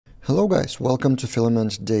Hello guys, welcome to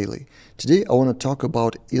Filament Daily. Today I want to talk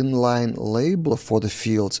about inlineLabel for the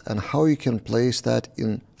fields and how you can place that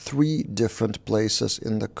in 3 different places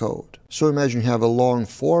in the code. So imagine you have a long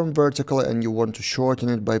form vertical and you want to shorten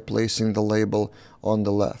it by placing the label on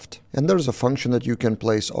the left. And there's a function that you can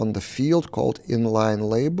place on the field called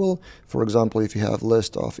inlineLabel. For example, if you have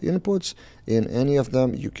list of inputs, in any of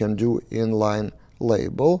them you can do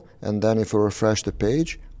inlineLabel, and then if we refresh the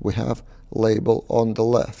page, we have label on the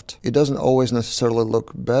left. It doesn't always necessarily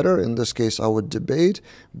look better. In this case, I would debate,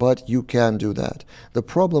 but you can do that. The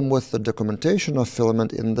problem with the documentation of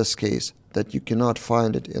Filament in this case, that you cannot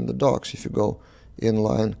find it in the docs. If you go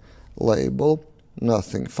inlineLabel,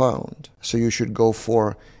 nothing found. So you should go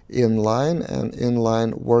for inline, and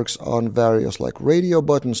inline works on various like radio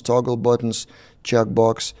buttons, toggle buttons,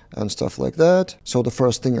 checkbox, and stuff like that. So the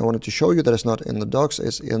first thing I wanted to show you that is not in the docs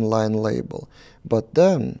is inlineLabel. But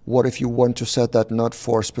then, what if you want to set that not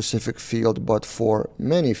for a specific field, but for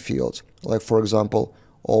many fields? Like for example,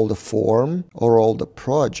 all the form or all the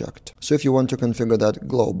project. So if you want to configure that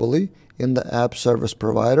globally, in the app service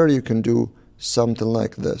provider, you can do something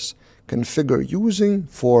like this. Configure using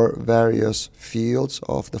for various fields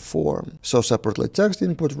of the form. So separately text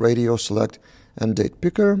input, radio select, and date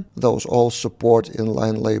picker. Those all support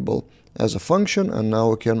inlineLabel as a function, and now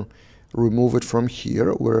we can remove it from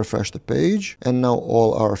here. We refresh the page, and now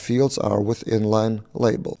all our fields are with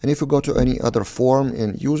inlineLabel. And if we go to any other form,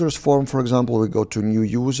 in users form, for example, we go to new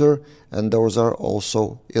user, and those are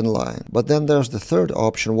also inline. But then there's the third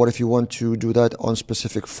option. What if you want to do that on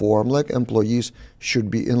specific form, like employees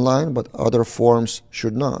should be inline, but other forms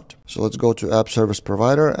should not? So let's go to app service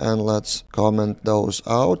provider and let's comment those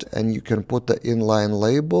out, and you can put the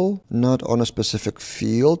inlineLabel not on a specific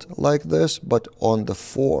field like this, but on the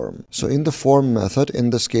form. So in the form method, in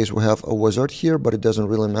this case we have a wizard here, but it doesn't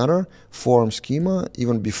really matter. Form schema,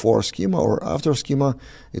 even before schema or after schema,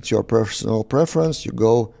 it's your personal preference. You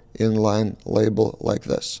go inlineLabel like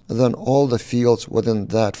this. Then all the fields within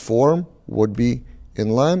that form would be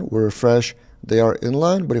inline. We refresh, they are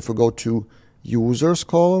inline, but if we go to users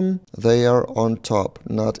column, they are on top,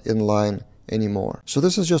 not inline anymore. So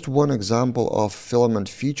this is just one example of Filament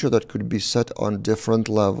feature that could be set on different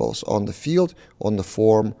levels, on the field, on the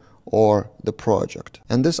form, or the project.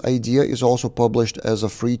 And this idea is also published as a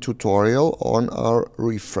free tutorial on our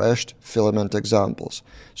refreshed Filament examples.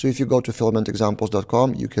 So if you go to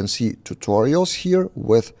filamentexamples.com, you can see tutorials here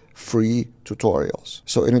with free tutorials.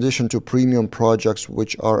 So in addition to premium projects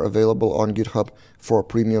which are available on GitHub for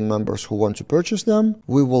premium members who want to purchase them,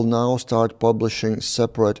 we will now start publishing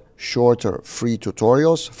separate shorter free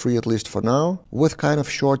tutorials, free at least for now, with kind of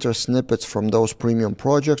shorter snippets from those premium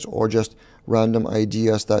projects or just random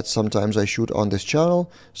ideas that sometimes I shoot on this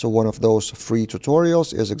channel. So one of those free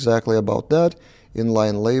tutorials is exactly about that,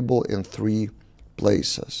 inlineLabel in 3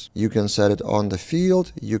 places. You can set it on the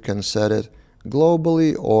field, you can set it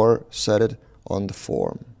globally, or set it on the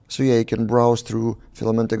form. So yeah, you can browse through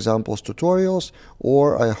Filament examples tutorials,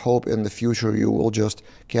 or I hope in the future you will just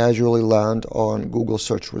casually land on Google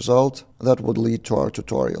search result that would lead to our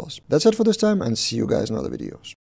tutorials. That's it for this time, and see you guys in other videos.